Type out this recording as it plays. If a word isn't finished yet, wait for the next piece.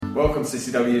Welcome,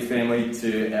 CCW family,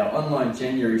 to our online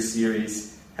January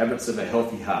series, Habits of a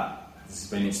Healthy Heart. This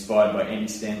has been inspired by Andy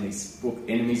Stanley's book,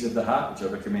 Enemies of the Heart, which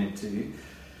I recommend to you.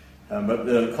 But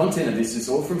the content of this is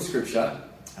all from Scripture,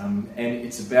 and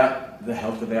it's about the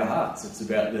health of our hearts. It's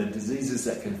about the diseases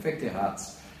that can affect our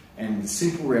hearts and the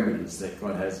simple remedies that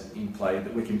God has in play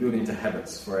that we can build into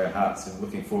habits for our hearts, and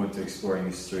looking forward to exploring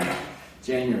this through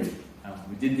January.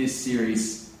 We did this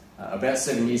series about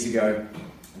 7 years ago,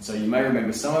 and so you may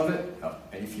remember some of it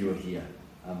if you were here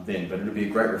then, but it'll be a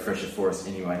great refresher for us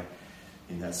anyway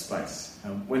in that space.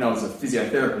 When I was a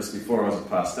physiotherapist before I was a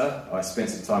pastor, I spent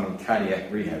some time in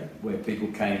cardiac rehab where people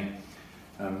came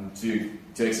to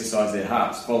exercise their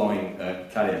hearts following a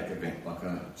cardiac event, like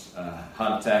a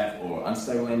heart attack or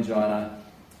unstable angina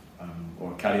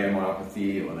or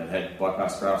cardiomyopathy, or they'd had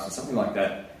bypass grafts or something like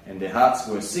that, and their hearts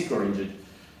were sick or injured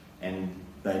and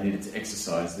they needed to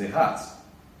exercise their hearts.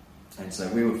 And so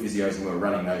we were physios and we were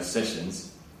running those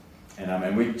sessions,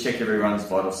 and we'd check everyone's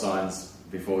vital signs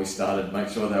before we started, make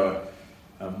sure they were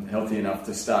healthy enough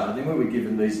to start. And then we were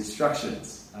given these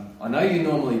instructions. I know you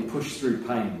normally push through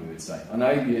pain, we would say. I know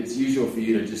it's usual for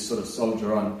you to just sort of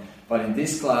soldier on, but in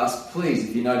this class, please,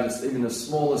 if you notice even the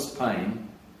smallest pain,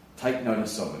 take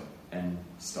notice of it and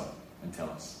stop and tell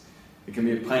us. It can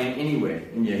be a pain anywhere,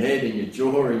 in your head, in your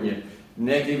jaw, in your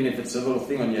neck, even if it's a little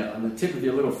thing on the tip of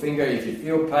your little finger. If you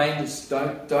feel pain, just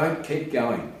don't keep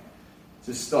going.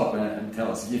 Just stop and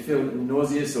tell us. If you feel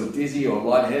nauseous or dizzy or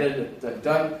lightheaded,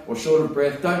 or short of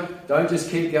breath, don't just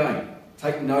keep going.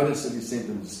 Take notice of your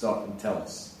symptoms and stop and tell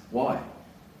us. Why?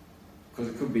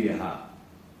 Because it could be your heart.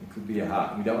 It could be your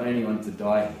heart. We don't want anyone to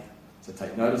die here. So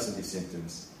take notice of your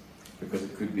symptoms, because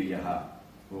it could be your heart.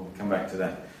 We'll come back to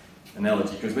that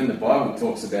analogy, because when the Bible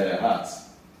talks about our hearts,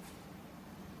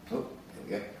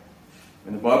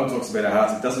 when the Bible talks about our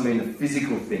hearts, it doesn't mean the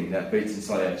physical thing that beats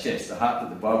inside our chest. The heart that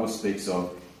the Bible speaks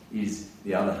of is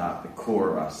the other heart, the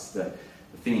core of us, the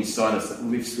thing inside us that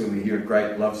lifts when we hear a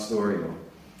great love story, or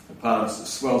a part of us that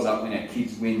swells up when our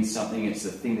kids win something. It's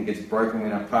the thing that gets broken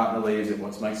when our partner leaves. It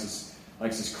what makes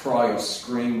us cry or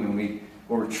scream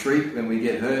or retreat when we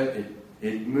get hurt.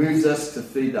 It moves us to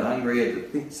feed the hungry.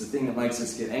 It's the thing that makes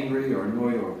us get angry or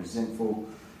annoyed or resentful.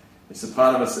 It's the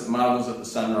part of us that marvels at the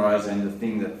sunrise, and the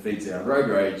thing that feeds our road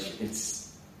rage.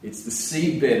 It's the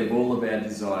seedbed of all of our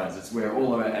desires. It's where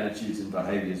all of our attitudes and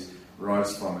behaviours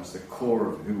rise from. It's the core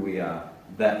of who we are,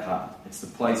 that heart. It's the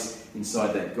place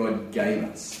inside that God gave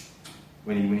us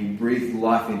when he breathed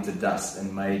life into dust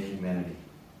and made humanity.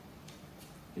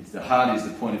 The heart is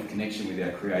the point of connection with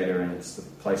our Creator, and it's the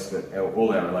place where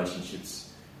all our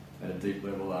relationships at a deep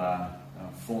level are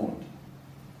formed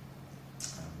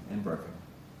and broken.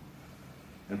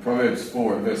 And Proverbs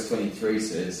 4 and verse 23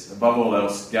 says, "Above all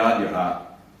else, guard your heart,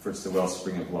 for it's the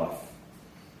wellspring of life,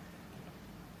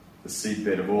 the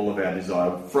seedbed of all of our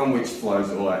desire, from which flows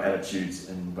all our attitudes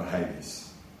and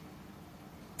behaviours."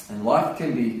 And life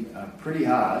can be pretty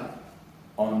hard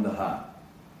on the heart.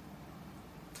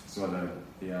 So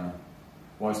the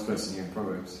wise person here in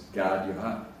Proverbs, guard your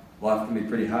heart. Life can be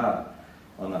pretty hard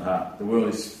on the heart. The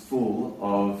world is full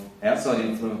of outside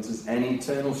influences and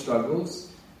internal struggles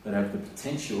that have the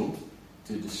potential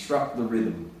to disrupt the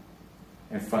rhythm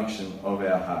and function of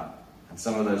our heart. And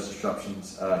some of those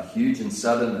disruptions are huge and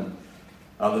sudden, and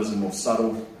others are more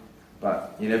subtle,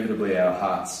 but inevitably our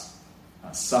hearts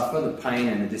suffer the pain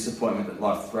and the disappointment that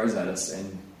life throws at us,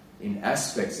 and in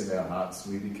aspects of our hearts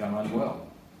we become unwell.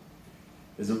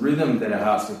 There's a rhythm that our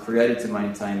hearts were created to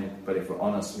maintain, but if we're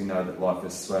honest, we know that life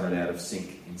has thrown it out of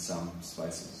sync in some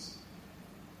spaces.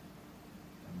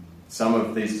 Some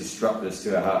of these disruptors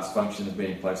to our heart's function have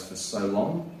been in place for so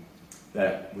long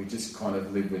that we just kind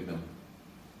of live with them.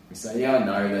 We say, yeah, I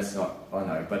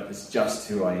know, but it's just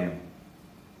who I am.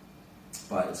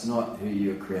 But it's not who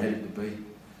you're created to be.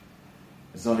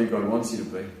 It's not who God wants you to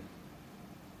be.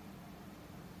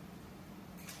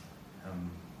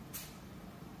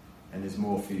 And there's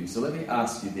more for you. So let me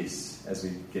ask you this as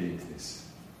we get into this.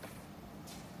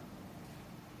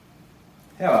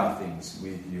 How are things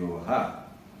with your heart?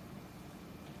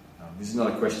 This is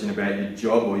not a question about your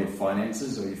job or your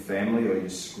finances or your family or your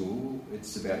school.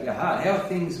 It's about your heart. How are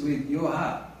things with your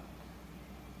heart?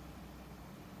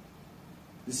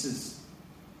 This is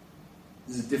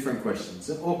a different question. It's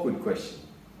an awkward question.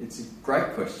 It's a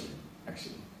great question,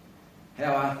 actually.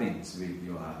 How are things with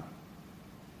your heart?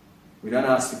 We don't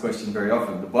ask the question very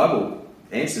often. The Bible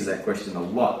answers that question a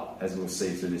lot, as we'll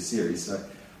see through this series. So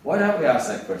why don't we ask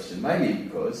that question? Maybe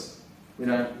because we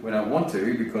don't want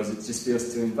to, because it just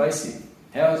feels too invasive.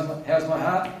 How's my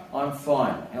heart? I'm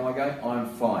fine. How am I going? I'm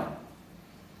fine.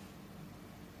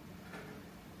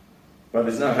 But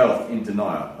there's no health in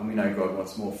denial, and we know God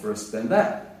wants more for us than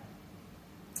that.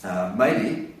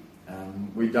 Maybe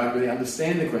we don't really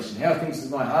understand the question, how are things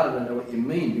with my heart? I don't know what you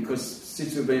mean, because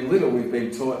since we've been little, we've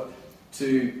been taught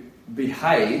to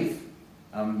behave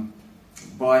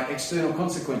by external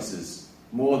consequences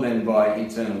more than by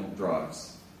internal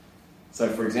drives. So,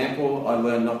 for example, I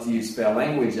learned not to use foul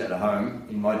language at home.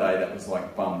 In my day, that was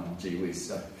like bum and gee whiz,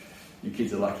 so you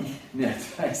kids are lucky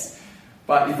nowadays.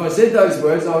 But if I said those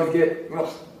words, I would get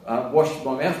washed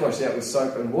my mouth washed out with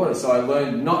soap and water. So I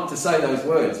learned not to say those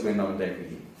words when Mum and Dad were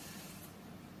here.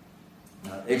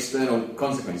 External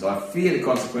consequence. I fear the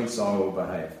consequence, so I will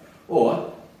behave.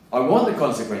 Or I want the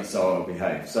consequence, so I will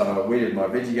behave. So I weeded my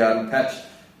veggie garden patch,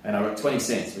 and I got 20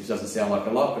 cents, which doesn't sound like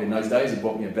a lot, but in those days he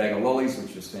bought me a bag of lollies,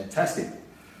 which was fantastic.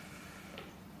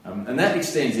 And that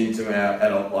extends into our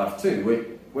adult life too.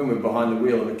 When we're behind the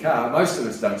wheel of a car, most of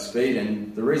us don't speed,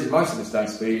 and the reason most of us don't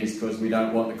speed is because we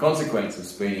don't want the consequence of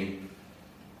speeding,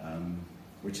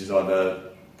 which is either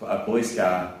a police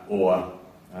car or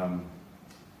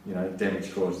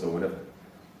damage caused or whatever.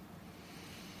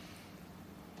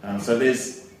 So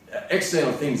there's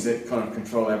external things that kind of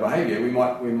control our behaviour. We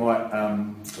might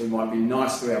be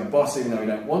nice to our boss even though we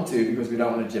don't want to, because we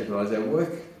don't want to jeopardise our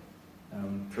work,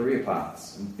 career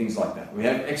paths and things like that. We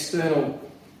have external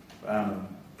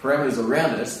parameters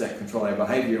around us that control our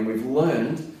behaviour, and we've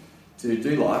learned to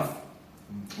do life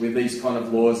with these kind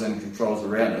of laws and controls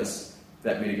around us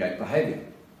that mitigate behaviour.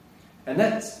 And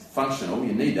that's functional.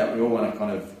 You need that. We all want to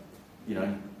kind of,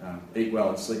 eat well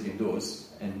and sleep indoors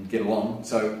and get along.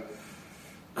 So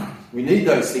we need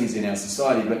those things in our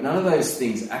society, but none of those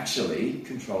things actually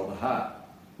control the heart.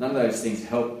 None of those things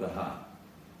help the heart.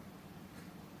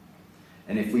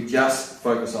 And if we just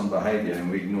focus on behaviour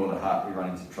and we ignore the heart, we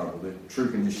run into trouble. The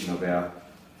true condition of our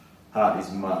heart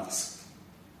is masked.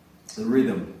 The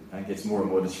rhythm gets more and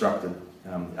more disrupted.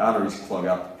 The arteries clog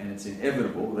up, and it's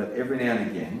inevitable that every now and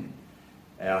again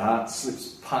our heart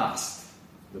slips past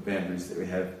the boundaries that we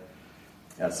have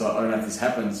outside. I don't know if this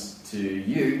happens to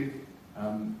you,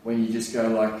 when you just go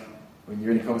like, when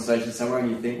you're in a conversation somewhere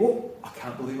and you think, oh, I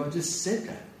can't believe I just said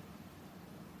that.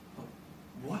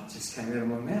 What just came out of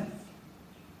my mouth?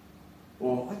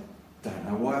 Or, I don't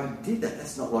know why I did that.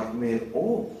 That's not like me at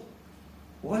all.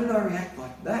 Why did I react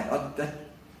like that?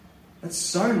 That's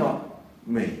so not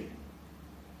me.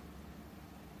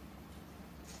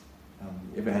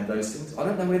 You ever had those things? I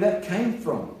don't know where that came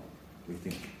from, we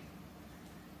think.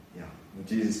 Yeah, well,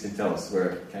 Jesus can tell us where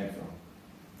it came from.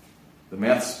 The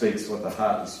mouth speaks what the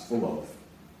heart is full of.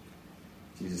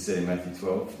 Jesus said in Matthew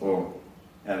 12, or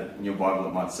in your Bible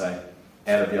it might say,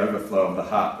 out of the overflow of the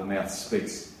heart, the mouth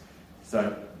speaks.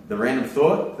 So the random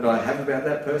thought that I have about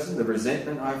that person, the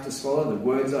resentment I have to swallow, the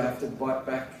words I have to bite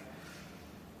back,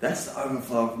 that's the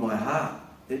overflow of my heart.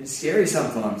 It's scary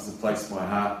sometimes the place my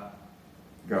heart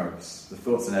goes. The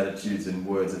thoughts and attitudes and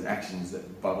words and actions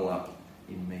that bubble up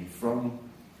in me from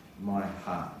my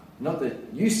heart. Not that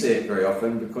you see it very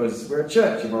often, because we're at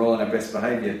church and we're all on our best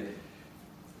behaviour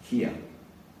here.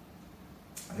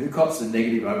 Who cops the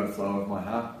negative overflow of my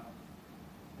heart?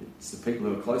 It's the people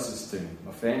who are closest to me,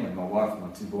 my family, my wife, my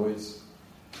two boys.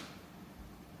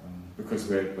 Because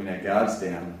when our guard's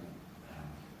down,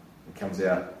 it comes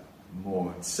out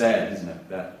more. It's sad, isn't it,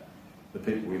 that the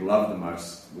people we love the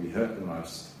most, we hurt the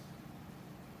most.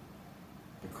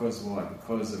 Because why?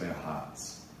 Because of our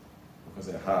hearts.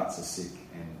 Because our hearts are sick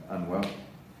and unwell.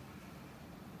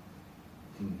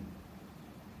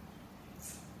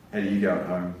 How do you go at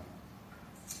home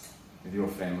with your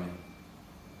family?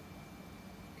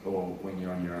 Or when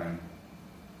you're on your own?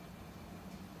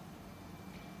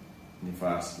 And if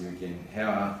I ask you again, how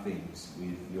are things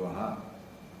with your heart?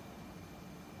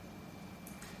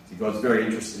 See, God's very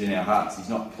interested in our hearts. He's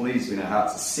not pleased when our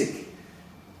hearts are sick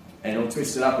and all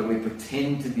twisted up and we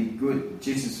pretend to be good.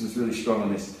 Jesus was really strong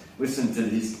on this. Listen to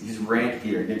his rant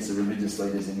here against the religious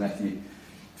leaders in Matthew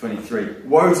 23.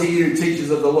 Woe to you, teachers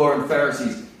of the law and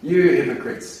Pharisees, you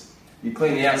hypocrites! You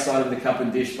clean the outside of the cup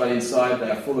and dish, but inside they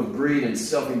are full of greed and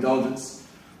self-indulgence.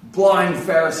 Blind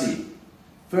Pharisee!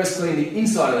 First clean the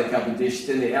inside of the cup and dish,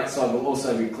 then the outside will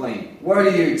also be clean. Woe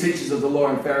to you, teachers of the law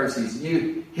and Pharisees,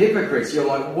 you hypocrites! You're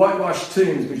like whitewashed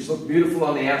tombs which look beautiful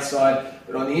on the outside,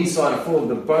 but on the inside are full of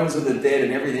the bones of the dead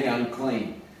and everything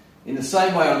unclean. In the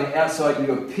same way, on the outside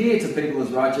you appear to people as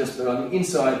righteous, but on the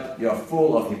inside you are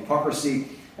full of hypocrisy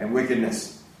and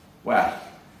wickedness. Wow.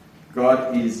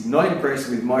 God is not impressed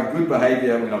with my good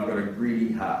behaviour when I've got a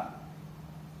greedy heart.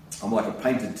 I'm like a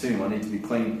painted tomb. I need to be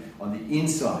clean on the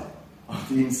inside,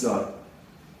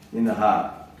 in the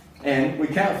heart. And we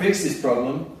can't fix this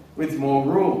problem with more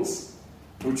rules.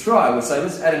 we'll say,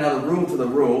 let's add another rule to the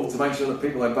rule to make sure that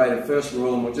people obey the first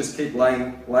rule, and we'll just keep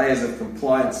laying layers of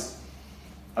compliance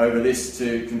over this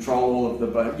to control all of the...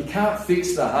 But you can't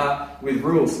fix the heart with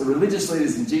rules. The religious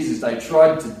leaders in Jesus' day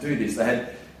tried to do this.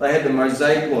 They had the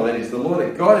Mosaic law, that is, the law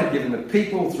that God had given the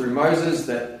people through Moses,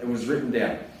 that it was written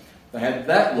down. They had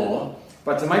that law,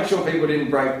 but to make sure people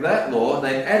didn't break that law,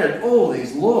 they added all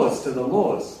these laws to the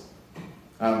laws.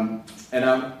 So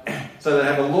they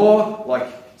have a law, like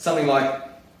something like,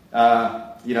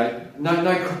 no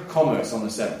commerce on the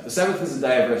Sabbath. The Sabbath is a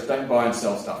day of rest. Don't buy and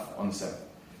sell stuff on the Sabbath.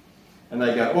 And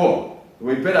they go,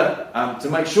 we better, to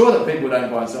make sure that people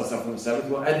don't buy and sell stuff on the Sabbath,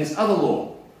 we'll add this other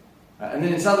law. And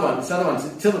then this other one,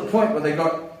 till the point where they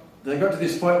got to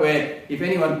this point where if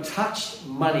anyone touched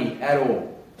money at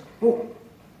all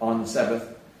on the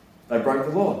Sabbath, they broke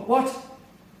the law. What?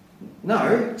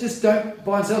 No, just don't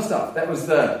buy and sell stuff. That was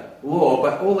the law,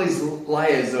 but all these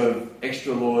layers of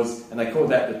extra laws, and they called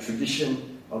that the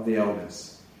tradition of the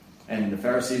elders. And the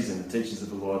Pharisees and the teachers of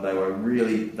the law, they were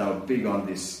big on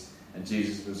this, and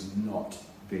Jesus was not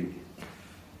big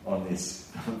on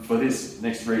this. For this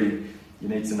next reading, you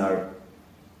need to know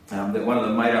that one of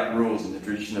the made-up rules in the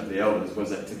tradition of the elders was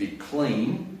that to be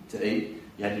clean to eat,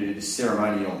 you had to do this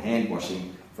ceremonial hand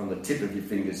washing from the tip of your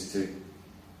fingers to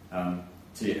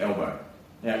your elbow.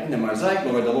 Now, in the Mosaic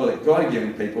law, the law that God had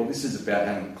given people, this is about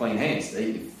having clean hands to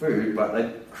eat your food, but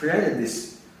they created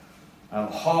this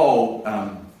whole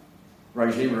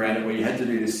regime around it where you had to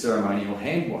do this ceremonial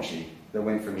hand washing that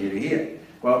went from here to here.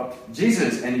 Well,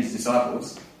 Jesus and his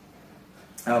disciples,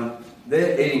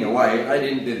 they're eating away. They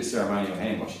didn't do the ceremonial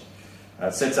hand washing.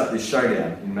 It sets up this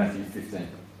showdown in Matthew 15.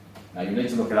 Now, you need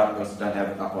to look it up because I don't have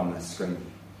it up on the screen.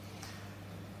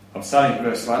 I'm starting at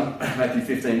verse 1, Matthew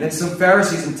 15. Then some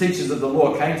Pharisees and teachers of the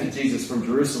law came to Jesus from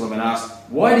Jerusalem and asked,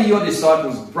 "Why do your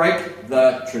disciples break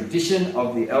the tradition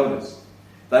of the elders?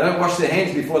 They don't wash their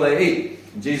hands before they eat."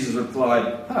 And Jesus replied,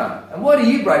 "And why do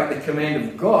you break the command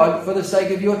of God for the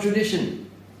sake of your tradition?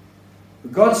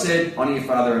 God said, 'Honour your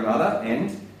father and mother,'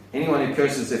 and 'Anyone who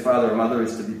curses their father or mother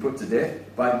is to be put to death.'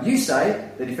 But you say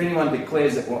that if anyone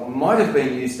declares that what might have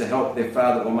been used to help their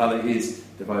father or mother is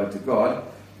devoted to God,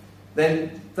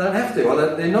 then they don't have to, or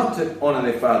they're not to honour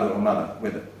their father or mother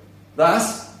with it.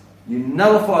 Thus, you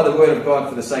nullify the word of God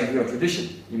for the sake of your tradition."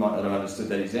 You might not have understood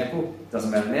that example.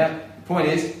 Doesn't matter now. The point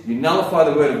is, you nullify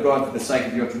the word of God for the sake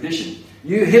of your tradition.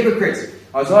 You hypocrites!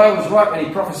 Isaiah was right when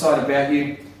he prophesied about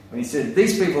you, when he said,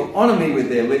 "These people honour me with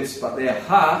their lips, but their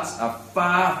hearts are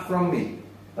far from me.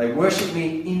 They worship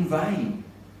me in vain."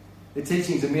 Their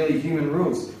teachings are merely human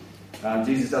rules.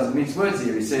 Jesus doesn't mince words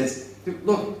here. He says,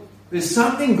 look, there's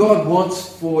something God wants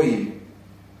for you,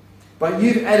 but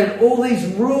you've added all these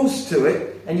rules to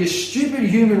it, and your stupid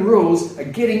human rules are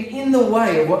getting in the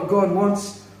way of what God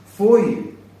wants for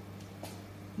you.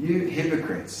 You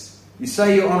hypocrites. You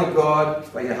say you honour God,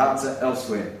 but your hearts are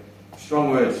elsewhere.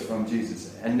 Strong words from Jesus.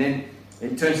 And then he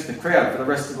turns to the crowd for the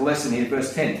rest of the lesson here,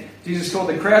 verse 10. Jesus called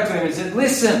the crowd to him and said,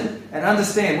 "Listen and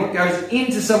understand. What goes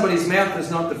into somebody's mouth does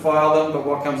not defile them, but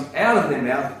what comes out of their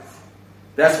mouth,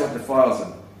 that's what defiles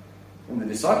them." And the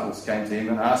disciples came to him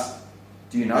and asked,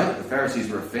 "Do you know that the Pharisees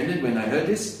were offended when they heard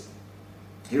this?"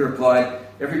 He replied,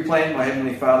 "Every plant my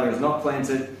heavenly Father has not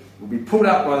planted will be pulled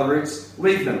up by the roots.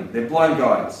 Leave them. They're blind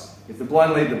guides. If the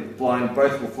blind lead the blind,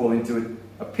 both will fall into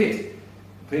a pit."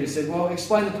 Peter said, "Well,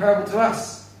 explain the parable to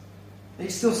us." "Are you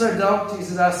still so dull?"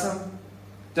 Jesus asked them.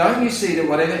 "Don't you see that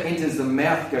whatever enters the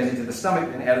mouth goes into the stomach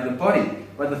and out of the body?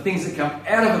 But the things that come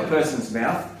out of a person's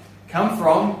mouth come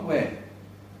from where?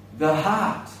 The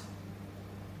heart.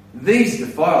 These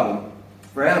defile them,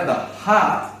 for out of the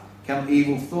heart come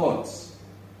evil thoughts.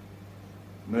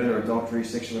 Murder, adultery,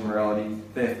 sexual immorality,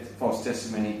 theft, false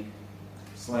testimony,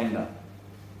 slander.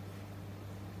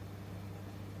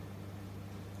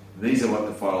 These are what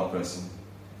defile a person,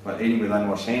 but eating with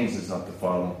unwashed hands does not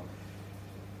defile them."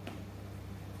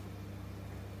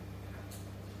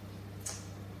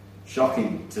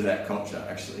 Shocking to that culture,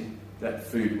 actually, that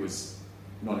food was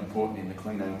not important in the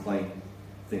clean and unclean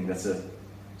thing. That's a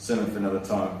sermon for another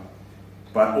time.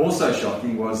 But also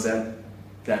shocking was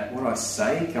that what I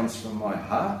say comes from my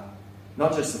heart.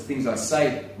 Not just the things I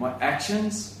say, my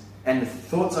actions and the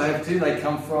thoughts I have too, they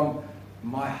come from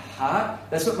my heart.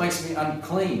 That's what makes me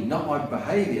unclean, not my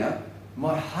behaviour,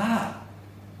 my heart.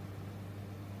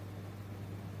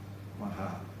 My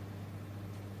heart.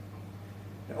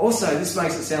 Also, this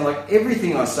makes it sound like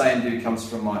everything I say and do comes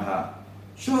from my heart.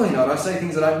 Surely not. I say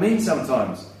things I don't mean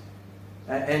sometimes.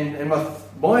 And my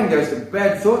mind goes to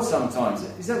bad thoughts sometimes.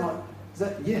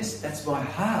 Yes, that's my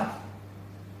heart.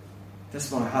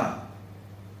 That's my heart.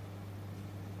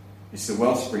 It's the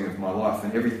wellspring of my life,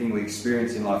 and everything we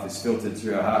experience in life is filtered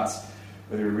through our hearts,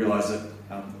 whether we realise it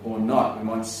or not. We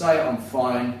might say, I'm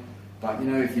fine, but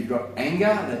if you've got anger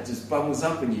that just bubbles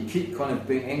up and you keep kind of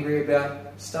being angry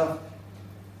about stuff,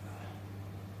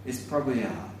 it's probably your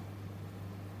heart.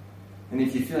 And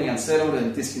if you're feeling unsettled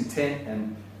and discontent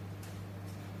and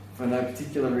for no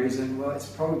particular reason, well, it's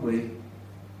probably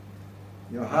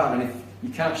your heart. And if you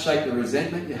can't shake the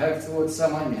resentment you have towards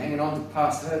someone, you're hanging on to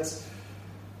past hurts,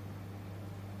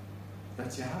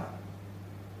 that's your heart.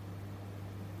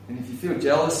 And if you feel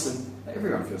jealous, and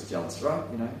everyone feels jealous, right?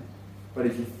 But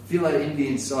if you feel that envy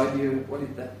inside you,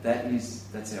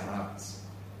 that's our hearts.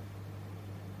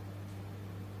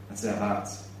 That's our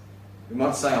hearts. We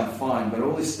might say I'm fine, but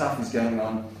all this stuff is going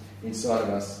on inside of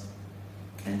us.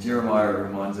 And Jeremiah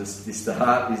reminds us this: the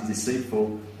heart is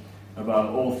deceitful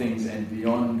above all things and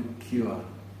beyond cure.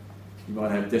 You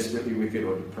might have desperately wicked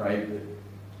or depraved, but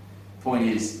the point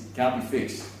is, it can't be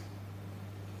fixed.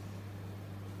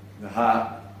 The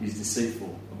heart is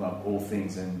deceitful above all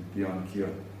things and beyond cure.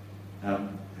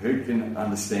 Who can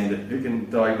understand it? Who can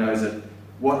diagnose it?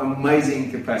 What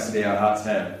amazing capacity our hearts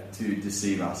have to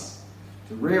deceive us,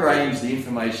 to rearrange the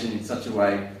information in such a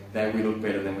way that we look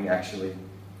better than we actually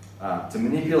are, to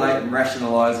manipulate and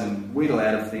rationalise and wheedle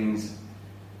out of things.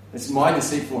 It's my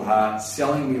deceitful heart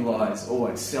selling me lies,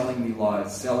 always selling me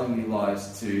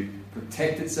lies to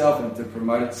protect itself and to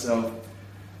promote itself.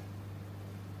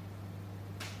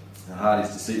 The heart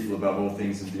is deceitful above all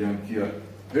things and beyond cure.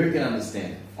 Who can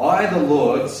understand? I, the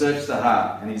Lord, search the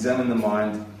heart and examine the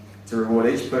mind to reward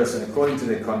each person according to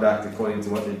their conduct, according to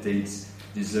what their deeds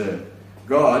deserve.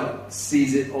 God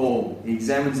sees it all. He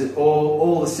examines it all.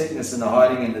 All the sickness and the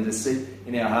hiding and the deceit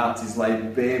in our hearts is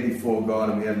laid bare before God,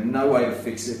 and we have no way to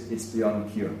fix it. It's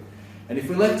beyond cure. And if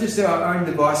we're left just to our own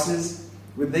devices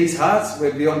with these hearts,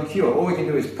 we're beyond cure. All we can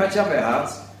do is patch up our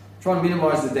hearts, try and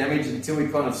minimise the damage until we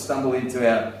kind of stumble into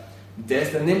our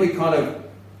death, and then we kind of,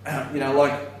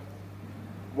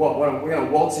 we're going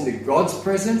to waltz into God's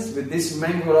presence with this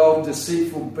mangled old,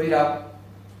 deceitful, beat up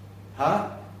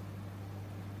heart.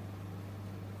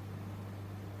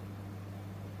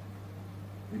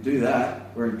 We do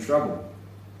that, we're in trouble.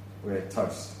 We're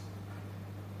toast.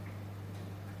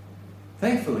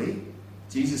 Thankfully,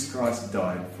 Jesus Christ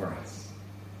died for us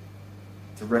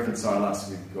to reconcile us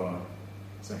with God,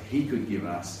 so He could give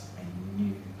us a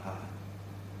new heart.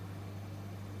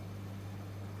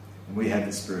 And we have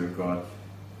the Spirit of God.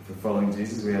 If we're following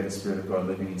Jesus, we have the Spirit of God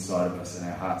living inside of us, and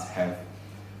our hearts have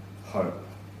hope.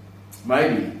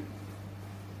 Maybe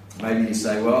you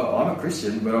say, well, I'm a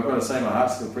Christian, but I've got to say my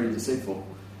heart's still pretty deceitful.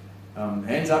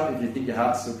 Hands up if you think your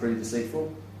heart's still pretty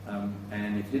deceitful.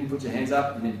 And if you didn't put your hands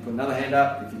up, you need to put another hand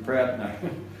up. If you're proud, no.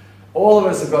 All of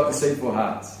us have got deceitful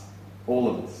hearts. All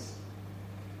of us.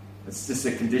 It's just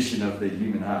a condition of the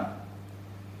human heart.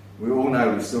 We all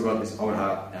know we've still got this old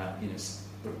heart in us.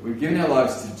 But we've given our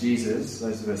lives to Jesus,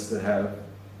 those of us that have.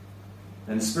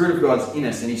 And the Spirit of God's in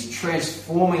us, and He's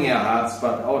transforming our hearts,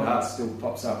 but the old heart still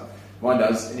pops up. Mine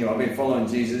does. Anyway, I've been following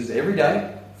Jesus every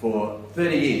day for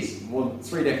 30 years, more than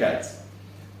 3 decades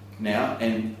now,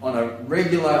 and on a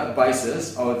regular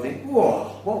basis, I would think,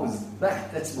 whoa, what was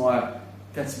that? That's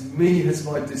me, that's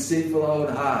my deceitful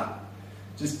old heart.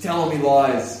 Just telling me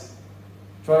lies,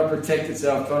 trying to protect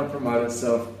itself, trying to promote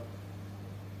itself.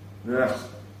 Ugh.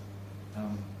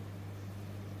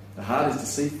 The heart is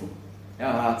deceitful.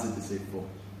 Our hearts are deceitful.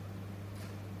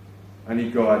 Only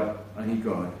God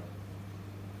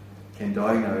can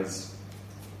diagnose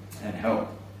and help.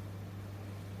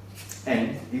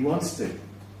 And He wants to.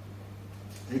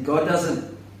 God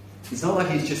doesn't, it's not like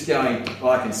He's just going,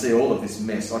 I can see all of this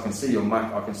mess, I can see your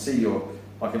muck, I can see all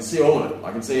of it.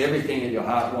 I can see everything that your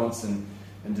heart wants and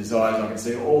desires. I can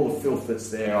see all the filth that's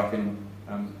there. I can,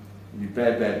 you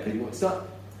bad people. It's not,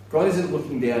 God isn't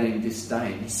looking down in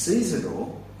disdain. He sees it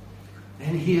all,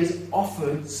 and He has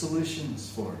offered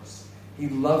solutions for us. He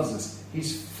loves us.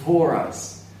 He's for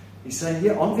us. He's saying,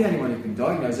 yeah, I'm the only one who can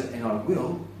diagnose it, and I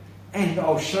will. And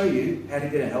I'll show you how to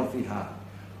get a healthy heart.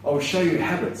 I'll show you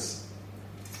habits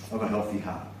of a healthy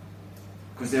heart.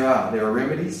 Because there are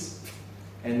remedies,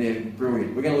 and they're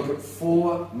brilliant. We're going to look at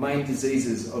 4 main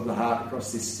diseases of the heart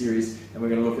across this series, and we're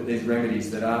going to look at these remedies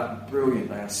that are brilliant.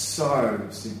 They are so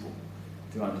simple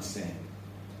to understand.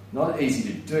 Not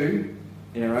easy to do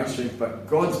in our own strength, but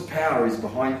God's power is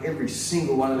behind every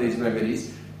single one of these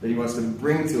remedies that He wants to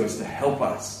bring to us to help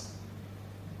us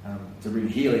to bring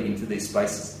healing into these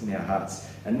spaces in our hearts.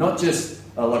 And not just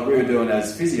like we were doing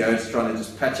as physios, trying to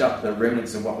just patch up the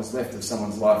remnants of what was left of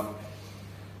someone's life.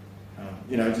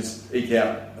 Just eke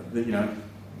out,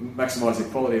 maximise the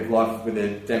quality of life with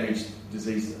their damaged,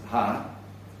 diseased heart.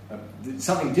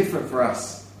 something different for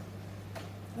us.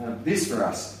 This for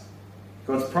us.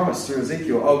 God's promise through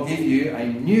Ezekiel, I'll give you a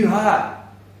new heart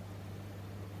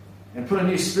and put a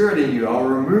new spirit in you. I'll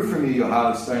remove from you your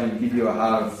heart of stone and give you a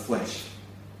heart of flesh.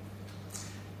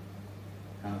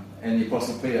 And the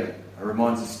Apostle Peter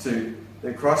reminds us too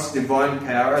that Christ's divine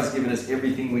power has given us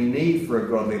everything we need for a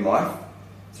godly life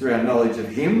through our knowledge of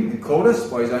Him who called us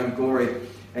by His own glory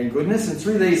and goodness. And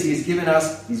through these He has given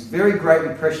us His very great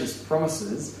and precious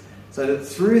promises so that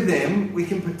through them we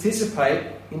can participate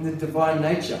in the divine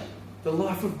nature. The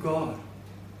life of God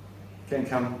can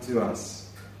come to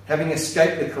us, having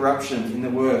escaped the corruption in the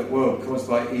world caused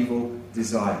by evil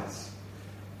desires.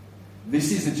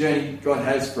 This is the journey God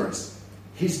has for us.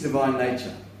 His divine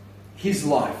nature, His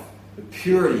life, the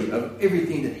purity of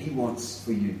everything that He wants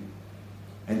for you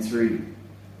and through you.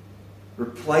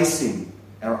 Replacing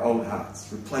our old hearts,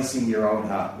 replacing your old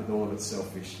heart with all of its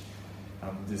selfish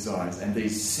desires, and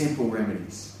these simple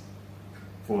remedies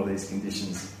for these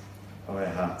conditions of our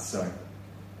hearts. So,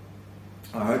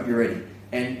 I hope you're ready.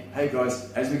 And hey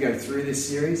guys, as we go through this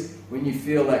series, when you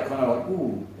feel that kind of like,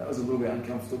 ooh, that was a little bit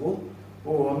uncomfortable,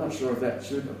 or I'm not sure if that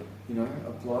should,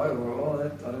 apply, or I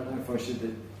don't know if I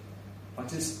should. I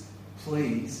just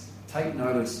please take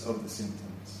notice of the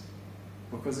symptoms,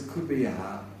 because it could be your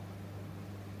heart,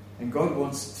 and God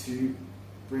wants to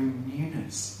bring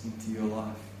newness into your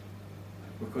life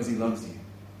because He loves you.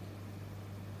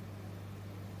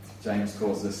 James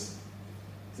calls us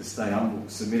to stay humble,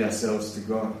 submit ourselves to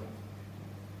God,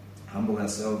 humble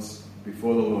ourselves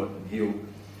before the Lord, and He'll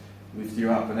lift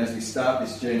you up. And as we start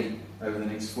this journey over the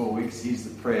next 4 weeks, here's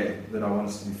the prayer that I want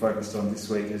us to be focused on this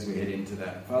week as we head into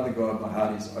that. Father God, my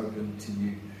heart is open to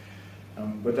you.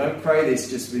 But don't pray this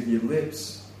just with your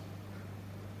lips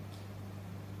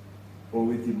or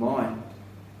with your mind.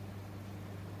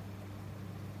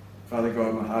 Father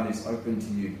God, my heart is open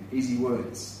to you. Easy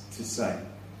words to say.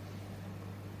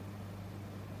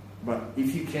 But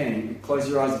if you can, close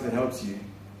your eyes if it helps you.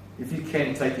 If you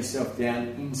can, take yourself down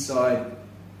inside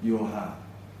your heart,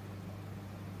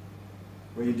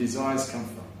 where your desires come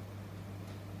from.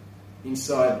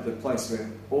 Inside the place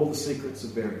where all the secrets are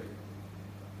buried,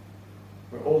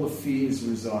 where all the fears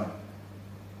reside,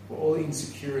 where all the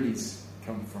insecurities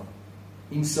come from.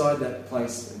 Inside that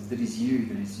place that is you,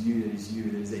 that is you, that is you,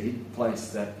 that is a hidden place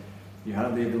that you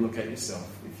hardly ever look at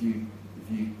yourself. If you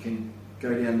can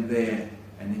go down there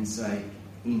and then say,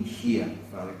 in here,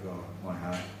 Father God, my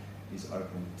heart is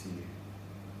open to you.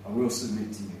 I will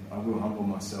submit to you. I will humble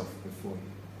myself before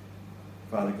you.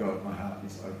 Father God, my heart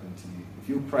is open to you. If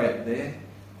you'll pray it there,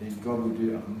 then God will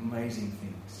do amazing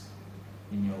things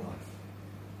in your life.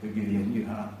 He'll give you a new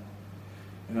heart.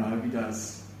 And I hope He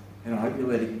does. And I hope you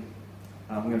let Him.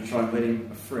 I'm going to try and let Him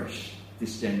afresh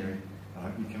this January. I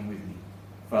hope you come with me.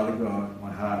 Father God,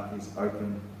 my heart is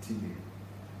open to you.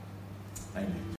 Amen.